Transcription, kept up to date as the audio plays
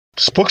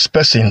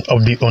Spokesperson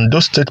of the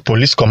Ondo State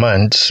Police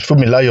Command,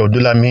 Fumilayo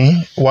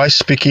Odulami, while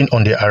speaking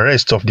on the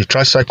arrest of the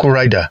tricycle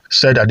rider,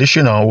 said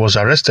Additional was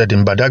arrested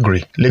in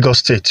Badagry, Lagos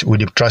State, with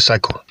the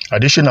tricycle.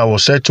 Additional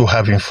was said to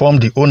have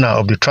informed the owner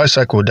of the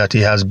tricycle that he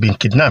has been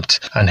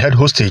kidnapped and held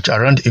hostage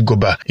around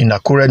Igoba in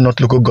Akure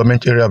North local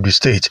government area of the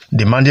state,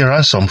 demanding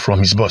ransom from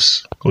his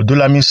boss.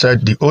 Odulami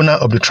said the owner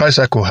of the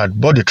tricycle had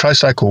bought the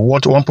tricycle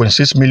worth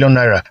 1.6 million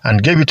naira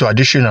and gave it to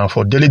Additional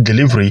for daily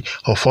delivery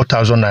of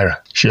 4,000 naira.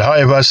 She,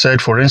 however,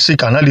 said forensic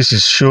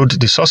analysis showed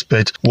the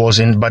suspect was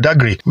in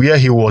Badagry, where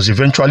he was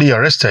eventually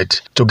arrested,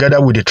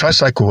 together with the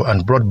tricycle,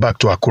 and brought back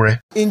to Akure.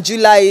 In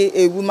July,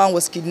 a woman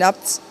was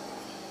kidnapped.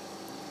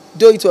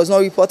 Though it was not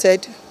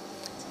reported,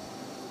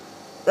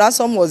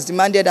 ransom was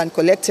demanded and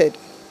collected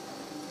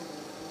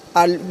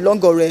along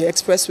Gore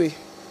Expressway.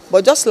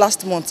 But just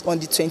last month, on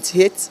the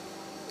 28th,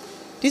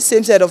 this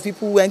same set of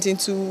people went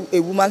into a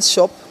woman's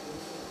shop,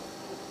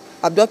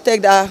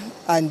 abducted her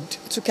and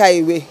took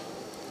her away,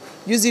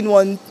 using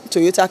one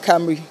Toyota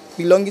Camry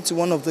belonging to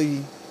one of the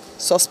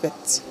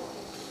suspects.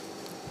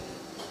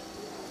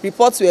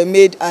 Reports were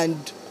made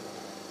and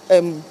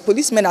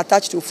policemen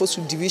attached to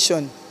Fosu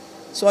Division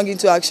swung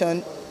into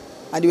action,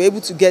 and they were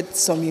able to get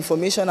some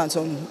information and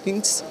some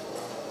things.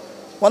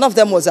 One of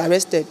them was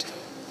arrested.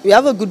 We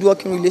have a good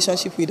working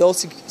relationship with all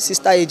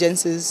sister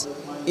agencies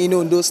in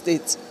Ondo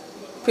State.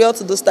 Prior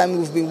to this time,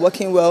 we've been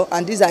working well,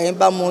 and these are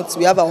ember months.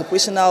 We have our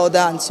operational order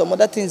and some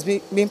other things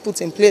being put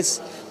in place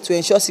to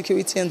ensure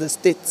security in the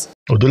state.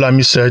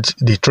 Odulami said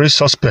the three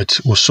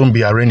suspects will soon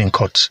be arraigned in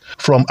court.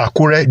 From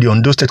Akure, the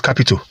Ondo State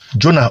capital,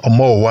 Jonah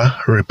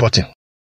Omowa reporting.